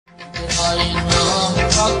بسم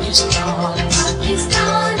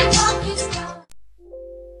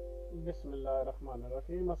اللہ الرحمن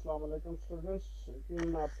الرحیم۔ السلام علیکم اسٹوڈنٹس،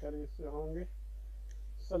 یقین آپ خیریت سے ہوں گے۔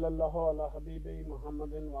 صلی اللہ علیہ حبیب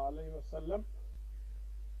محمد وعلیہ وسلم۔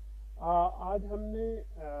 آج ہم نے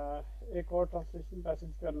ایک اور ٹرانسلیشن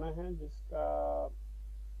پیسج کرنا ہے جس کا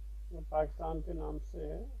پاکستان کے نام سے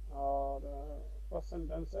ہے، اور فرسٹ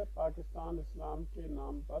سینٹنس ہے پاکستان اسلام کے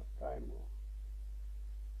نام پر قائم ہوا۔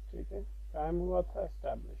 ٹھیک ہے، قائم ہوا تھا،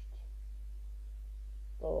 اسٹیبلشڈ،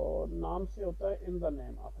 تو نام سے ہوتا ہے ان دا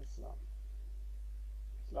نیم آف اسلام،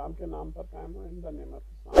 اسلام کے نام پر قائم ہوا، ان دا نیم آف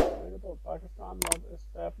اسلام، تو Pakistan was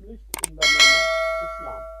established in the name of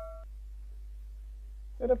اسلام۔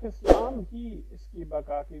 صرف اسلام ہی اس کی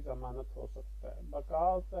بقا کی ضمانت ہو سکتا ہے۔ بقا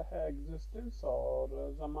ہوتا ہے ایگزسٹنس،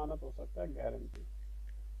 اور ضمانت ہو سکتا ہے گارنٹی۔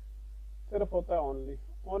 صرف ہوتا ہے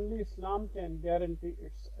only Islam can guarantee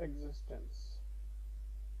it's existence.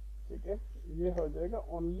 ٹھیک ہے، یہ ہو جائے گا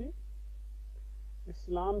only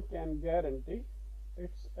Islam can guarantee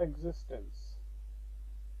it's existence.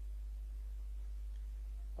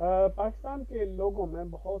 Pakistan کے لوگوں میں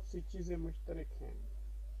بہت سی چیزیں مشترک ہیں۔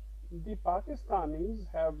 The Pakistanis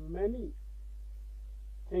have many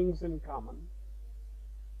things in common۔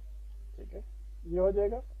 ٹھیک ہے، یہ ہو جائے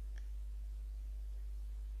گا۔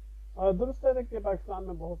 درست ہے کہ پاکستان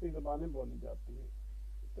میں بہت سی زبانیں بولی جاتی ہیں،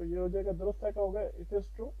 تو یہ ہو جائے گا درست ہے کا ہوگا اٹ از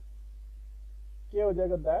ٹرو۔ کیا ہو جائے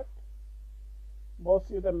گا دیٹ۔ بہت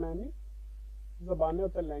سی ہوتا ہے مینی، زبانیں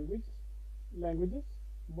ہوتا ہے لینگویجز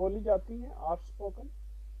بولی جاتی ہیں، آر اسپوکن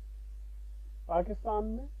پاکستان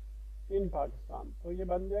میں، ان پاکستان، تو یہ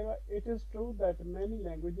بن جائے گا it is true that many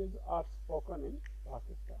languages are spoken in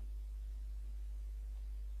Pakistan.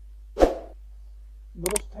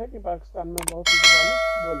 درست ہے کہ پاکستان میں بہت سی زبانیں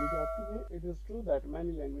بولی جاتی ہیں، it is true that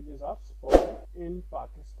many languages are spoken in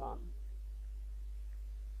Pakistan.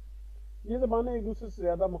 یہ زبانیں ایک دوسرے سے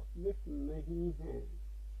زیادہ مختلف نہیں ہیں،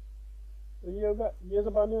 تو یہ ہوگا، یہ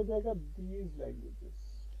زبانیں ہو جائے گا دیز لینگویجز۔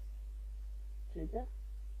 ٹھیک ہے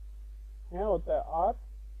ہوتا ہے آر،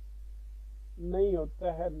 نہیں ہوتا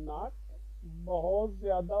ہے ناٹ، بہت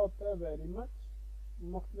زیادہ ہوتا ہے ویری مچ،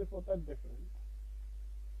 مختلف ہوتا ہے ڈفرینٹ،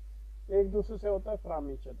 ایک دوسرے سے ہوتا ہے فرام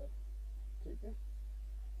ایچ ادر۔ ٹھیک ہے،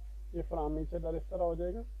 یہ فرام ایچ ادر اس طرح ہو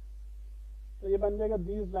جائے گا، تو یہ بن جائے گا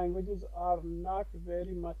these languages are not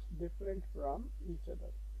very much different from each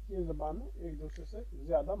other. یہ زبانیں ایک دوسرے سے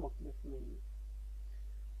زیادہ مختلف نہیں ہیں۔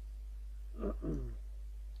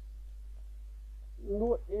 وہ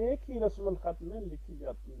ایک ہی رسم الخط میں لکھی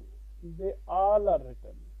جاتی ہیں۔ They all are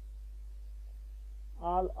written،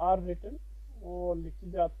 all are written، وہ لکھی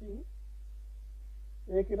جاتی ہیں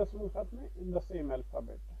ایک ہی رسم الخط میں in the same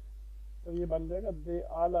alphabet، تو یہ بن جائے گا they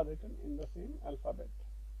all are written in the same alphabet۔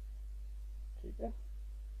 ٹھیک ہے،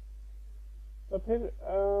 تو پھر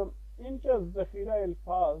ان کے ذخیرہ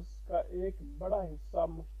الفاظ کا ایک بڑا حصہ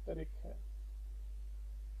مشترک ہے،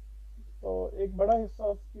 تو ایک بڑا حصہ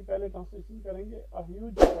اس کی پہلے ٹرانسلیشن کریں گے a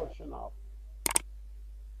huge portion of،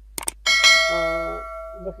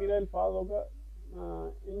 ذخیرہ الفاظ ہوگا،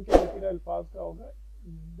 ان کے ذخیرہ الفاظ کا ہوگا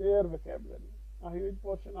their vocabulary، a huge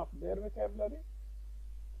portion of their vocabulary۔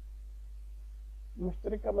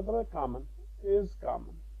 مشترک کا مطلب ہے common، is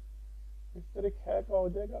common، مشترک ہے کا ہو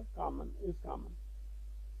جائے گا common، is common،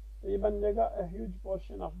 تو یہ بن جائے گا a huge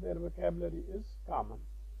portion of their vocabulary is common۔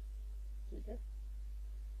 ٹھیک ہے،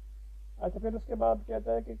 اچھا پھر اس کے بعد کہتا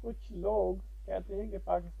ہے کہ کچھ لوگ کہتے ہیں کہ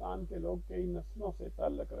پاکستان کے لوگ کئی نسلوں سے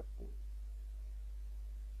تعلق رکھتے ہیں۔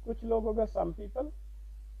 کچھ لوگ ہوگا سم پیپل،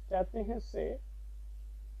 کہتے ہیں سے،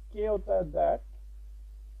 کہ ہوتا ہے دیٹ،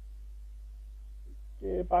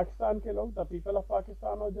 کہ پاکستان کے لوگ دا پیپل آف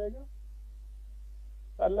پاکستان ہو جائے گا،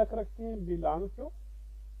 تعلق رکھتے ہیں بلانگ ٹو،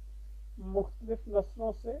 مختلف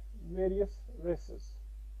نسلوں سے، ویریس ریسز،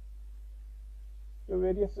 جو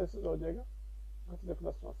ویریس ریسز ہو جائے گا مختلف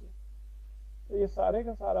نسلوں سے، تو یہ سارے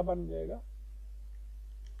کا سارا بن جائے گا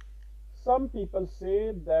some people say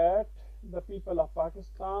that the people of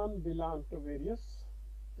Pakistan belong to various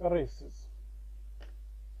races۔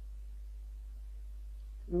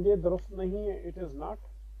 یہ درست نہیں ہے، it is not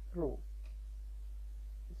true۔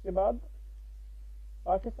 اس کے بعد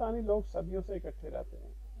پاکستانی لوگ صدیوں سے اکٹھے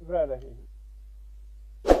رہ رہے ہیں۔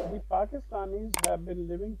 The Pakistanis have been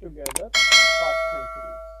living together for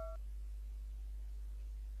centuries۔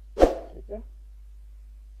 ٹھیک ہے،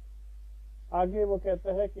 آگے وہ کہتا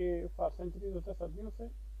ہے کہ فار سینچریز ہوتا ہے صدیوں سے۔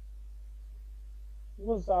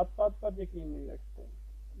 وہ ذات پات پر یقین نہیں رکھتے۔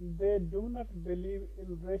 They do not believe in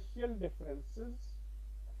racial differences۔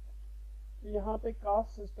 یہاں پہ کاسٹ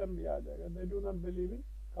سسٹم بھی آ جائے گا، they do not believe in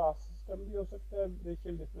caste system بھی ہو سکتا ہے،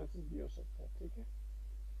 racial differences بھی ہو سکتا ہے۔ ٹھیک ہے،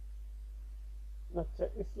 اچھا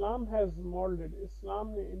اسلام ہیز مولڈڈ، اسلام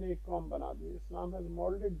نے انہیں ایک قوم بنا دی، Islam has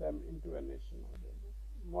moulded them into a nation,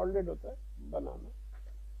 moulded ہوتا ہے بنانا،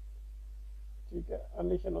 ٹھیک ہے، اے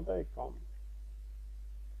نیشن ہوتا ہے ایک قوم.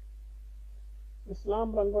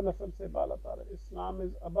 اسلام رنگ و نسل سے بالا تر ہے، اسلام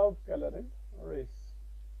از ابو کلر اینڈ ریس،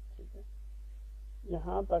 ٹھیک ہے،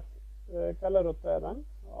 یہاں تک کلر ہوتا ہے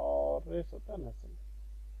رنگ اور ریس ہوتا ہے نسل،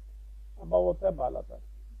 ابو ہوتا ہے بالا تر،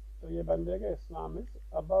 تو یہ بن جائے گا اسلام از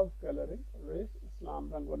ابو کلرنگ ریس،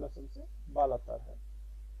 اسلام رنگ و نسل سے بالا تر ہے.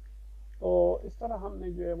 تو اس طرح ہم نے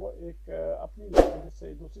جو ہے وہ ایک اپنی لینگویج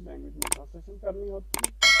سے دوسری لینگویج میں ٹرانسلیشن کرنی ہوتی ہے.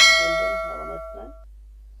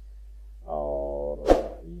 اور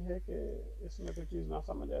یہ ہے کہ اس میں کوئی چیز نہ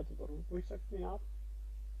سمجھ آئے تو ضرور پوچھ سکتے ہیں آپ.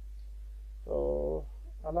 تو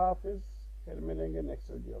اللہ حافظ، پھر ملیں گے نیکسٹ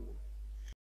ویڈیو میں.